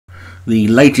The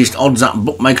latest odds at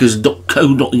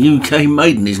bookmakers.co.uk.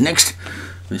 Maiden is next.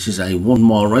 This is a 1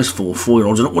 mile race for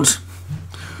 4-year-olds and upwards.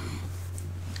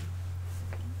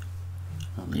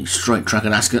 On the straight track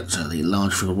at Ascot, so the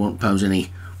large field won't pose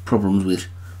any problems with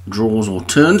draws or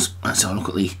turns. Let's have a look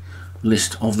at the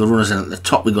list of the runners. And at the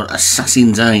top we've got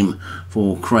Assassin's Aim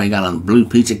for Craig Allen, Blue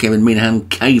Peter, Kevin Minahan,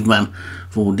 Caveman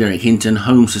for Derek Hinton,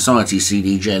 Home Society,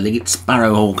 CDJ Liggett,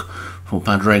 Sparrowhawk for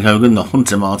Padraig Hogan, The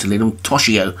Hunter, Martin Lidham,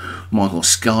 Toshio, Michael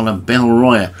Scala, Bell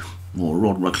Royer for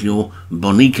Rod McClure,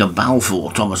 Bonica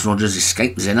Balfour, Thomas Rogers,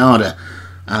 Escape Zenada,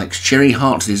 Alex Cherry,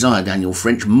 Heart's Desire, Daniel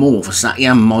French, Moore for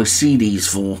Satyam, My CDs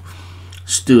for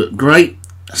Stuart Gray,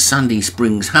 Sandy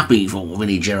Springs Happy for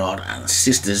Vinnie Gerard, and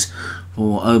Sisters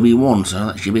for Obi-Wan. So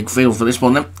that's your big field for this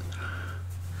one then.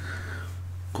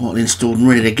 Quite installed and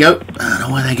ready to go, and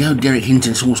away they go. Derek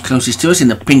Hinton's horse closest to us in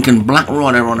the pink and black,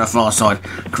 right over on the far side.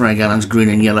 Craig Allen's green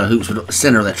and yellow hoops, but at the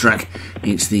centre of the track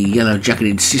it's the yellow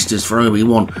jacketed Sisters for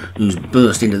Obi-Wan, who's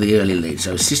burst into the early lead.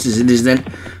 So Sisters it is then,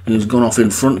 who's gone off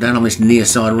in front down on this near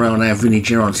side rail now. Vinnie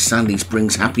Gerard, Sandy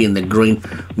Springs Happy in the green,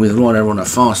 with right over on the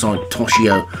far side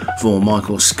Toshio for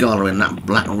Michael Scala in that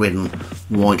black, red and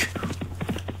white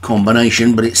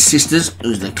combination. But it's Sisters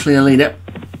who's the clear leader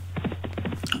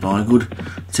by a good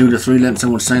 2 to 3 lengths, I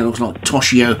would say. It looks like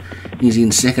Toshio is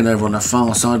in second over on the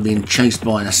far side, being chased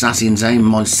by an Assassin's Aim.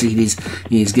 My Cedis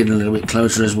is getting a little bit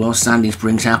closer as well. Sandy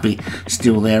Springs Happy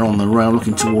still there on the rail,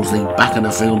 looking towards the back of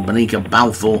the field. Bonica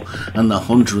Balfour and the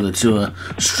Hunter of the two are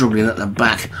struggling at the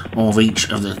back of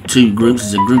each of the two groups.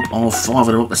 There's a group of 5 of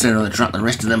them up the centre of the track. The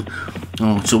rest of them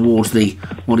are towards the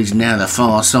what is now the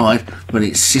far side, but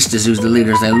it's Sisters who's the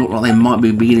leader, as they look like they might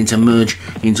be beginning to merge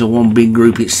into one big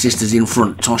group. It's Sisters in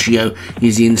front. Toshio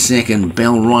is in second.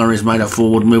 Bell Ryer has made a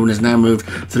forward move and has now moved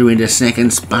through into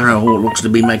second. Sparrowhawk looks to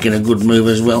be making a good move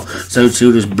as well. So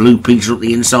too does Blue Peter up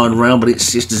the inside rail, but it's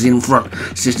Sisters in front.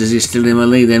 Sisters is still in the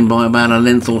lead then by about a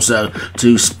length or so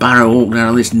to Sparrowhawk down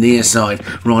on this near side.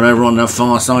 Right over on the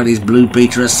far side is Blue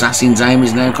Peter. Assassin's Aim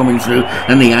is now coming through,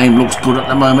 and the aim looks good at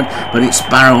the moment, but it's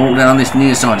Sparrowhawk down on this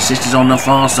near side. Sisters on the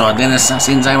far side, then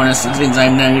Assassin's Aim, and Assassin's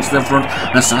Aim now hits the front.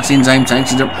 Assassin's Aim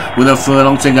takes it up with a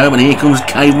furlong to go, but here comes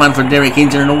Caveman for Derek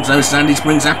Hinton and also Sandy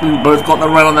Springs Happy. Both got the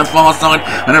rail on the far side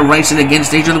and are racing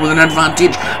against each other with an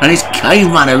advantage, and it's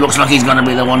Caveman who looks like he's going to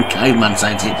be the one. Caveman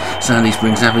takes it. Sandy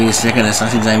Springs Happy is second,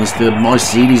 Assassin's Aim is third, My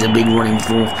CD's a big running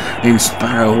fourth, then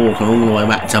Sparrowhawk and all the way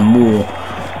back to Moore,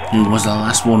 who was the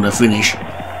last one to finish.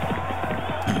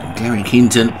 And Derek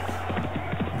Hinton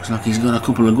looks like he's got a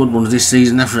couple of good ones this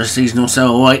season after a season or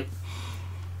so away.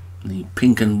 The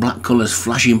pink and black colours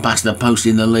flashing past the post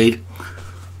in the lead.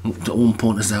 Looked at one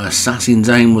point as though Assassin's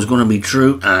Aim was going to be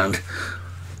true and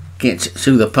gets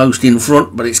to the post in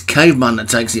front, but it's Caveman that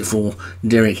takes it for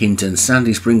Derek Hinton.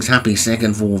 Sandy Springs Happy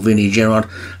second for Vinnie Gerard.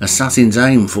 Assassin's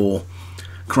Aim for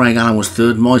Craig Allen was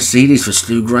third. My CDs for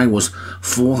Stu Gray was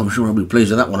fourth. I'm sure he'll be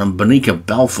pleased with that one. And Bonica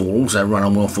Balfour also ran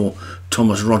on well for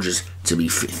Thomas Rogers to be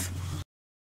fifth.